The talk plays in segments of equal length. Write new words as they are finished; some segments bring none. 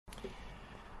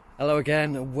Hello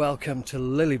again and welcome to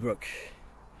Lillybrook.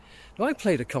 Now, I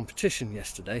played a competition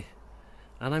yesterday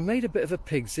and I made a bit of a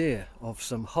pig's ear of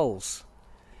some holes.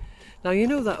 Now, you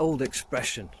know that old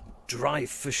expression,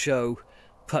 drive for show,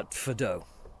 putt for dough.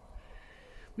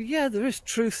 Well, yeah, there is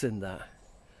truth in that,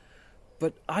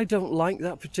 but I don't like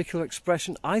that particular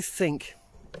expression. I think,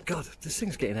 God, this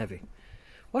thing's getting heavy.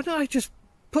 Why don't I just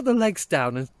put the legs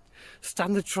down and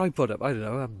stand the tripod up? I don't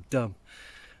know, I'm dumb.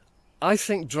 I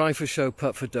think drive for show,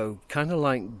 putt for dough kind of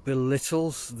like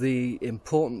belittles the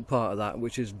important part of that,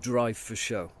 which is drive for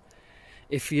show.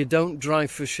 If you don't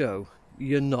drive for show,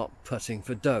 you're not putting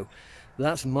for dough.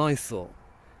 That's my thought.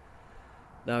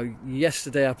 Now,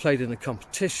 yesterday I played in a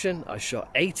competition. I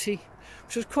shot 80,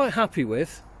 which I was quite happy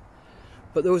with,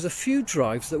 but there was a few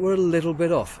drives that were a little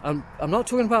bit off. I'm not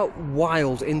talking about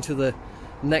wild into the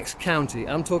next county.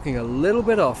 I'm talking a little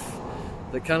bit off,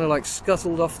 that kind of like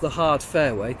scuttled off the hard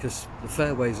fairway, because the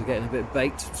fairways are getting a bit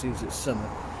baked since it's summer,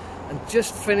 and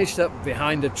just finished up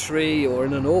behind a tree or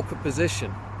in an awkward position.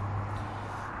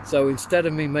 So instead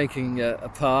of me making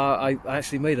a par, I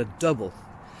actually made a double.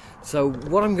 So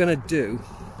what I'm going to do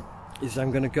is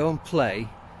I'm going to go and play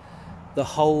the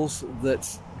holes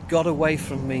that got away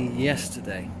from me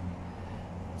yesterday.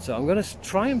 So I'm going to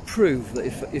try and prove that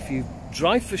if you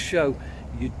drive for show,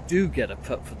 you do get a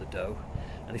putt for the dough.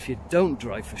 And if you don't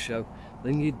drive for show,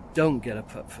 then you don't get a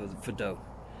putt for dough.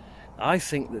 I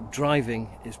think that driving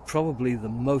is probably the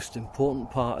most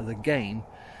important part of the game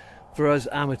for us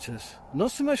amateurs.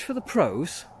 Not so much for the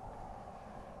pros.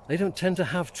 They don't tend to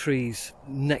have trees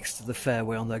next to the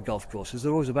fairway on their golf courses.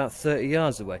 They're always about 30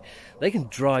 yards away. They can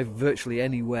drive virtually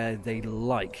anywhere they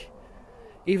like.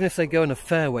 Even if they go in a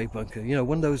fairway bunker, you know,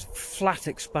 one of those flat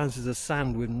expanses of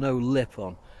sand with no lip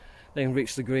on, they can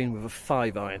reach the green with a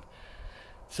 5-iron.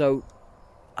 So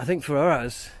I think for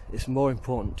us, it's more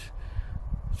important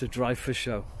to drive for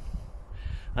show.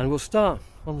 And we'll start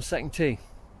on the second tee.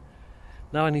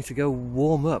 Now I need to go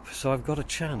warm up, so I've got a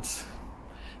chance.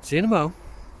 See you in a mo.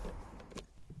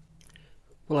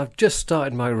 Well, I've just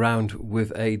started my round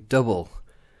with a double,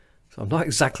 so I'm not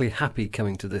exactly happy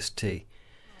coming to this tee.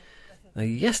 Now,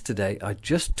 yesterday I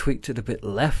just tweaked it a bit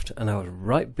left and I was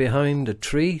right behind a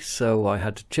tree, so I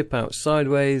had to chip out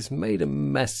sideways, made a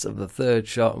mess of the third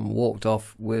shot and walked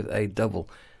off with a double.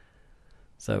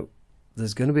 So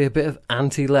there's going to be a bit of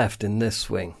anti-left in this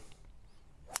swing.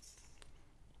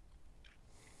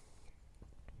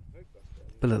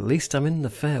 But at least I'm in the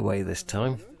fairway this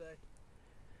time.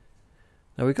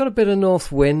 Now, we've got a bit of north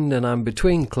wind and I'm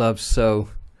between clubs, so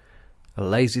a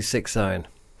lazy 6-iron.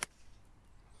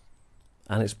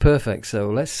 And it's perfect, so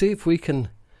let's see if we can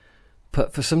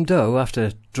putt for some dough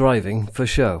after driving for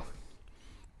show.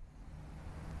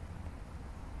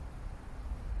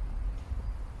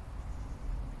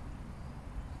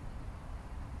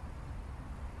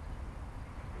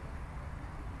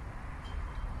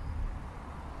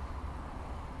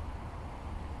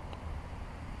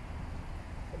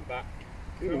 Come back.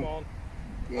 Come on.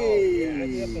 Yay. Oh,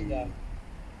 yeah, up and down.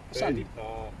 Sandy.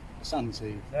 Par.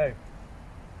 Sandy. No.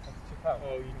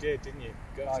 Oh, you did, didn't you?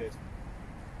 Got it.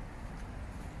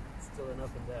 Still an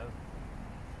up and down.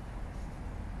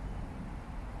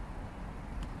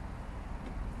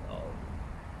 Oh.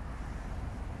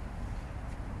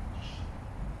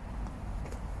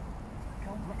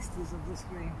 Complexities of the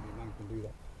screen. Man can do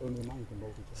that. Only a man can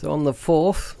multitask. So on the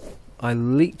fourth, I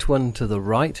leaked one to the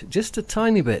right, just a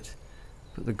tiny bit,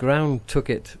 but the ground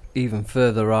took it even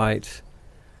further right.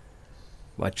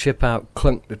 My chip out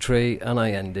clunked the tree and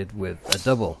I ended with a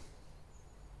double.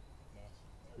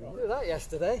 Nice. Look at that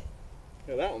yesterday.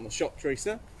 Look at that on the shot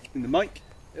tracer in the mic.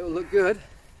 It'll look good.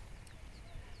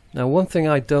 Now, one thing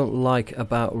I don't like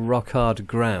about rock hard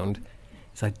ground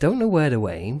is I don't know where to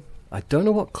aim, I don't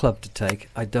know what club to take,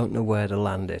 I don't know where to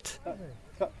land it.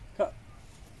 Cut.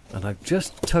 And I've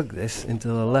just tugged this into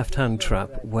the left hand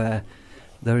trap where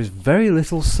there is very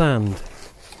little sand.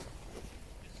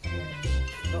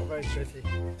 Not very pretty.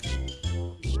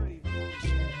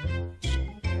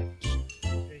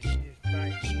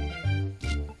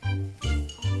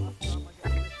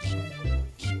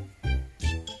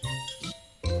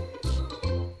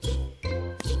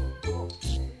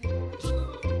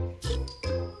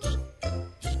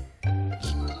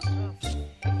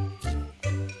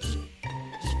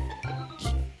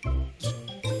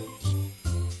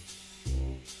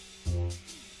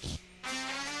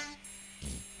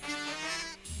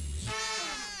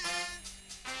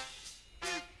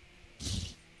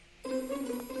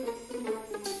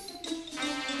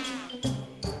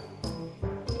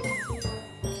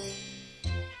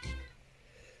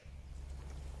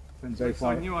 Depends So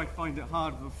I knew I'd find it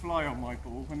hard with a fly on my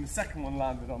ball. When the second one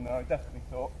landed on there, I definitely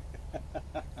thought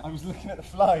I was looking at the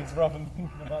flies rather than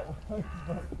thinking about what I was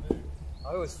about to do.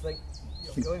 I always think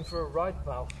you're going for a right,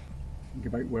 pal. Think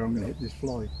about where I'm going to hit this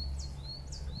fly.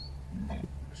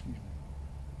 Excuse me.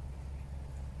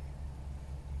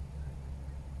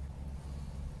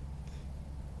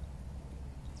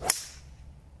 That's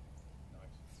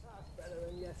better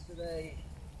than yesterday.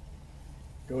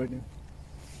 Go ahead now.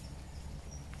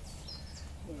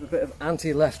 There's a bit of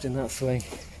anti-left in that swing.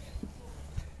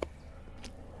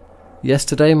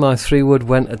 Yesterday my 3-wood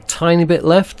went a tiny bit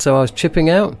left, so I was chipping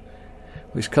out,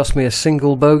 which cost me a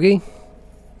single bogey.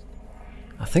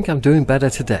 I think I'm doing better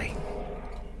today.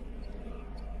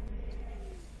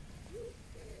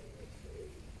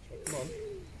 Come on.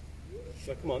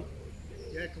 So come on.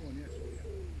 Yeah, come on, yes.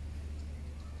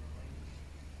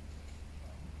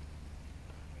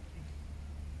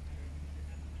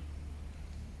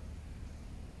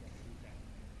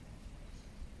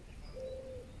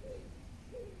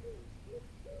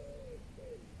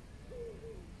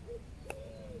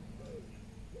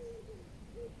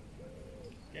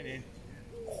 Get in.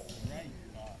 Right.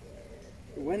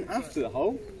 It went after the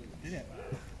hole. Did it?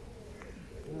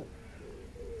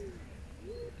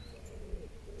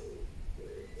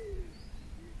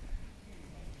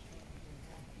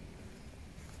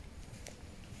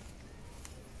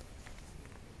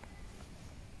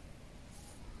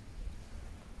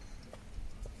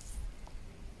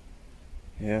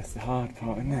 Yeah, that's the hard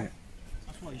part, isn't it?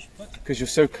 That's why you should put. Because you're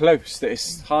so close that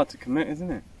it's hard to commit, isn't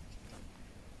it?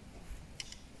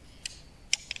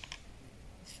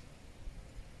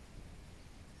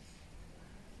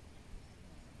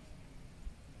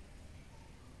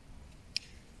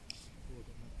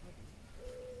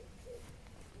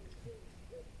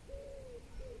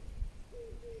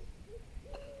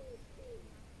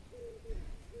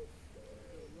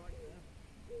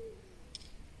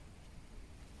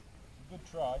 Good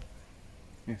try.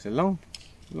 Yeah, it's a long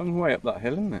way up that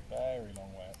hill, isn't it? Very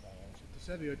long way up there. I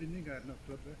said I didn't think I had enough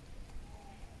club there.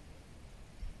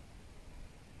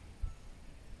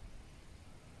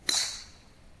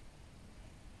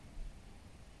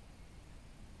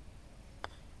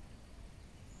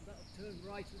 That'll turn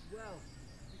right as well.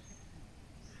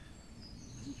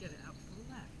 You get it out to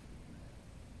the left.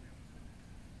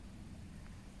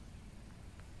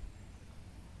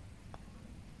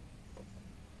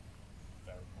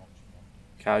 Very much.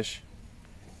 Cash.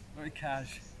 Very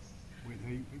cash. With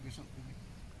heat, pick this up for me.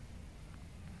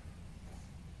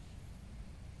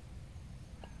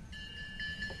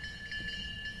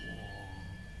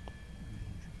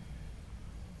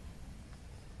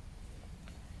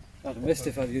 I'd have missed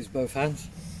if I'd used both hands.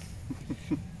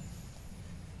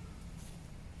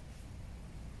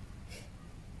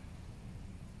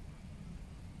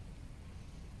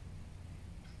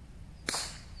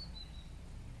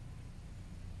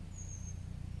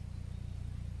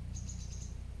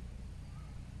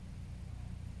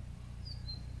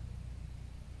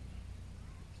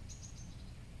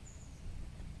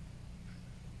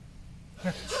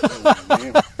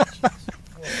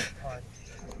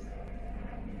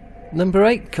 Number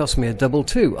 8 cost me a double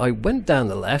 2. I went down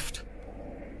the left.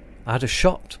 I had a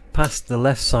shot past the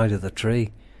left side of the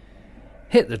tree,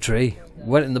 hit the tree,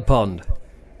 went in the pond.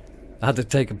 I had to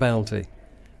take a penalty.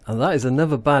 And that is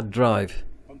another bad drive.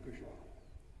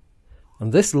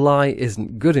 And this lie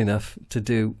isn't good enough to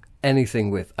do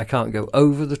anything with. I can't go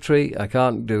over the tree, I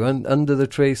can't do under the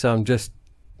tree, so I'm just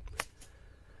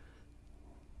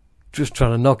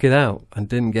trying to knock it out and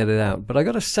didn't get it out. But I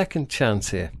got a second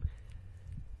chance here.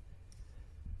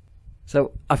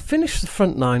 So I finished the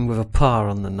front 9 with a par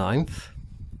on the 9th.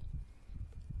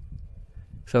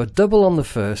 So a double on the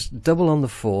first, double on the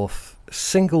 4th,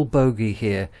 single bogey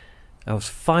here. I was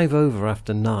 5 over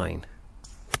after 9.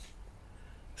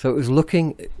 So it was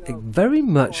looking very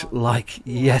much like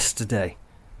yesterday.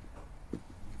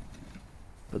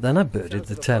 But then I birdied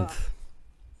the 10th.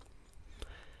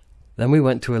 Then we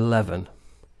went to 11.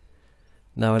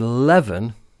 Now at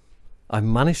 11, I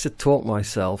managed to talk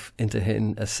myself into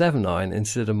hitting a 7-iron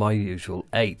instead of my usual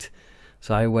 8.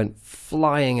 So I went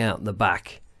flying out the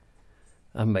back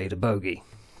and made a bogey.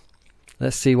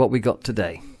 Let's see what we got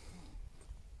today.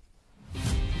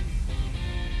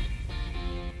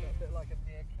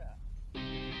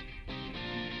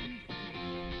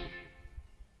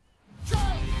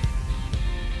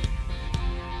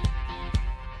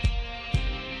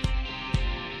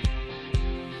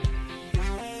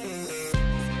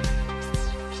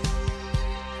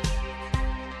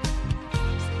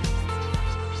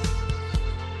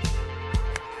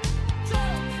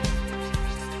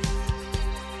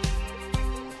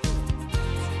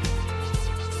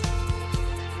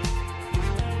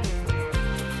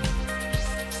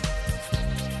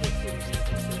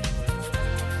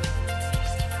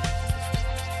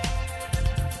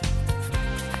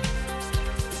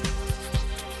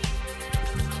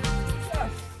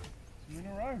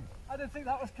 I didn't think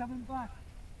that was coming back.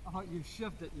 I thought you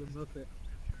shoved it, you muppet.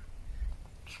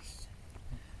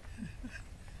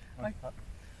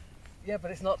 Yeah,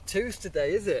 but it's not twos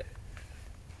today, is it?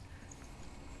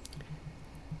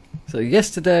 So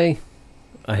yesterday,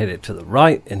 I hit it to the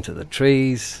right, into the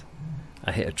trees.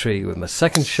 I hit a tree with my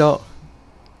second shot.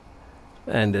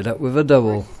 Ended up with a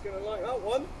double. It's gonna like that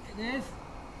one. It is.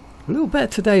 A little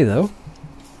better today, though.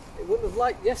 It wouldn't have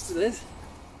liked yesterday's.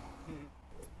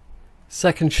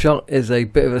 Second shot is a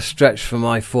bit of a stretch for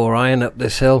my 4-iron up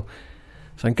this hill.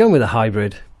 So I'm going with a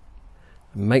hybrid.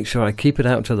 Make sure I keep it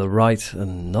out to the right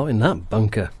and not in that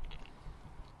bunker.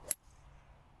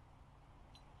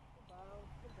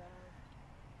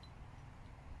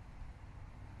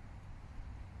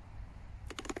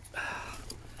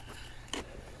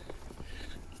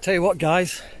 Tell you what,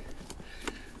 guys,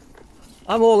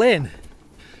 I'm all in.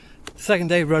 Second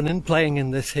day running, playing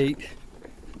in this heat.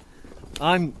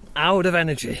 I'm out of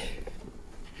energy.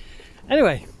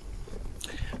 Anyway,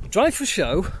 drive for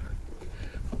show,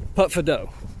 putt for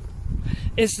dough.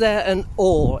 Is there an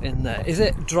or in there? Is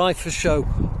it drive for show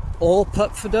or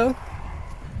putt for dough?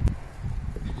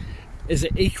 Is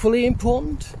it equally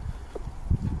important?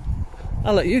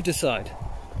 I'll let you decide.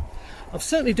 I'm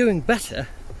certainly doing better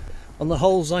on the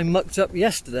holes I mucked up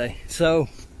yesterday. So,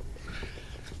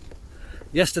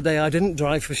 yesterday I didn't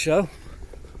drive for show.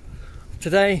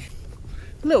 Today,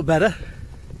 a little better.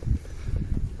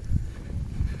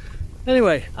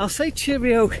 Anyway, I'll say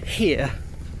cheerio here.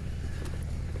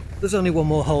 There's only one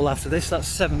more hole after this, that's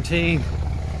 17.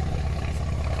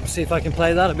 Let's see if I can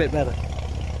play that a bit better.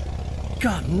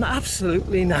 God, I'm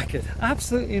absolutely knackered.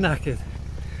 Absolutely knackered.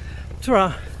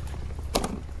 Ta-ra.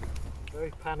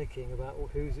 Very panicking about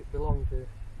whose it belonged to.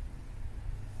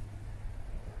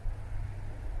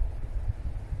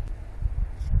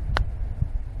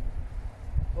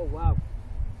 Oh wow.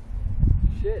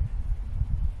 Shit.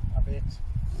 A bit.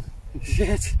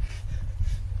 Shit.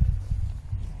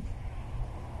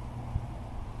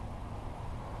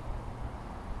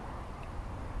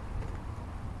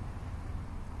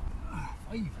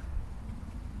 Five.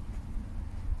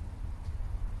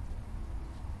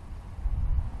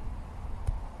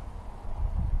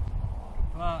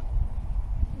 Putt.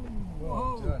 Well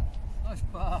Whoa. done. Nice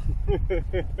par. A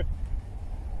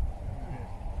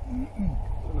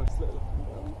nice little.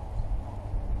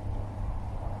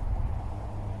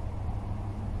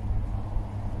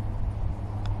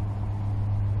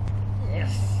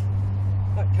 Yes.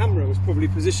 That camera was probably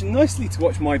positioned nicely to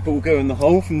watch my ball go in the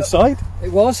hole from the side.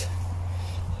 It was.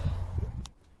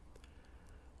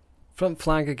 Front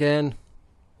flag again.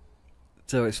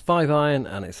 So it's 5-iron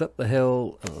and it's up the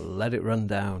hill and let it run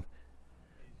down.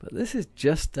 But this is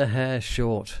just a hair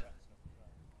short.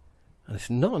 And it's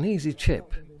not an easy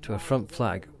chip to a front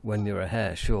flag when you're a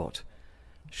hair short.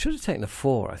 Should have taken a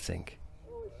 4, I think.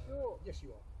 Oh, it's short. Yes, you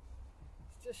are.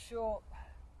 It's just short.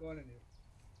 Go on in here.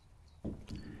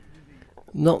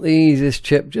 Not the easiest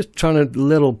chip, just trying a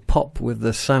little pop with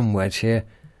the sand wedge here.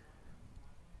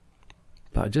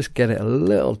 But I just get it a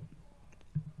little,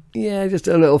 yeah, just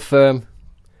a little firm.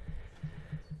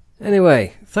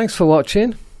 Anyway, thanks for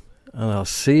watching, and I'll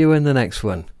see you in the next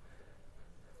one.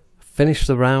 Finish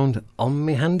the round on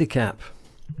my handicap.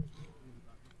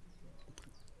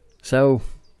 So,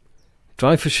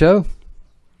 drive for show,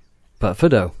 putt for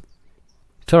dough.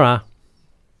 Ta-ra.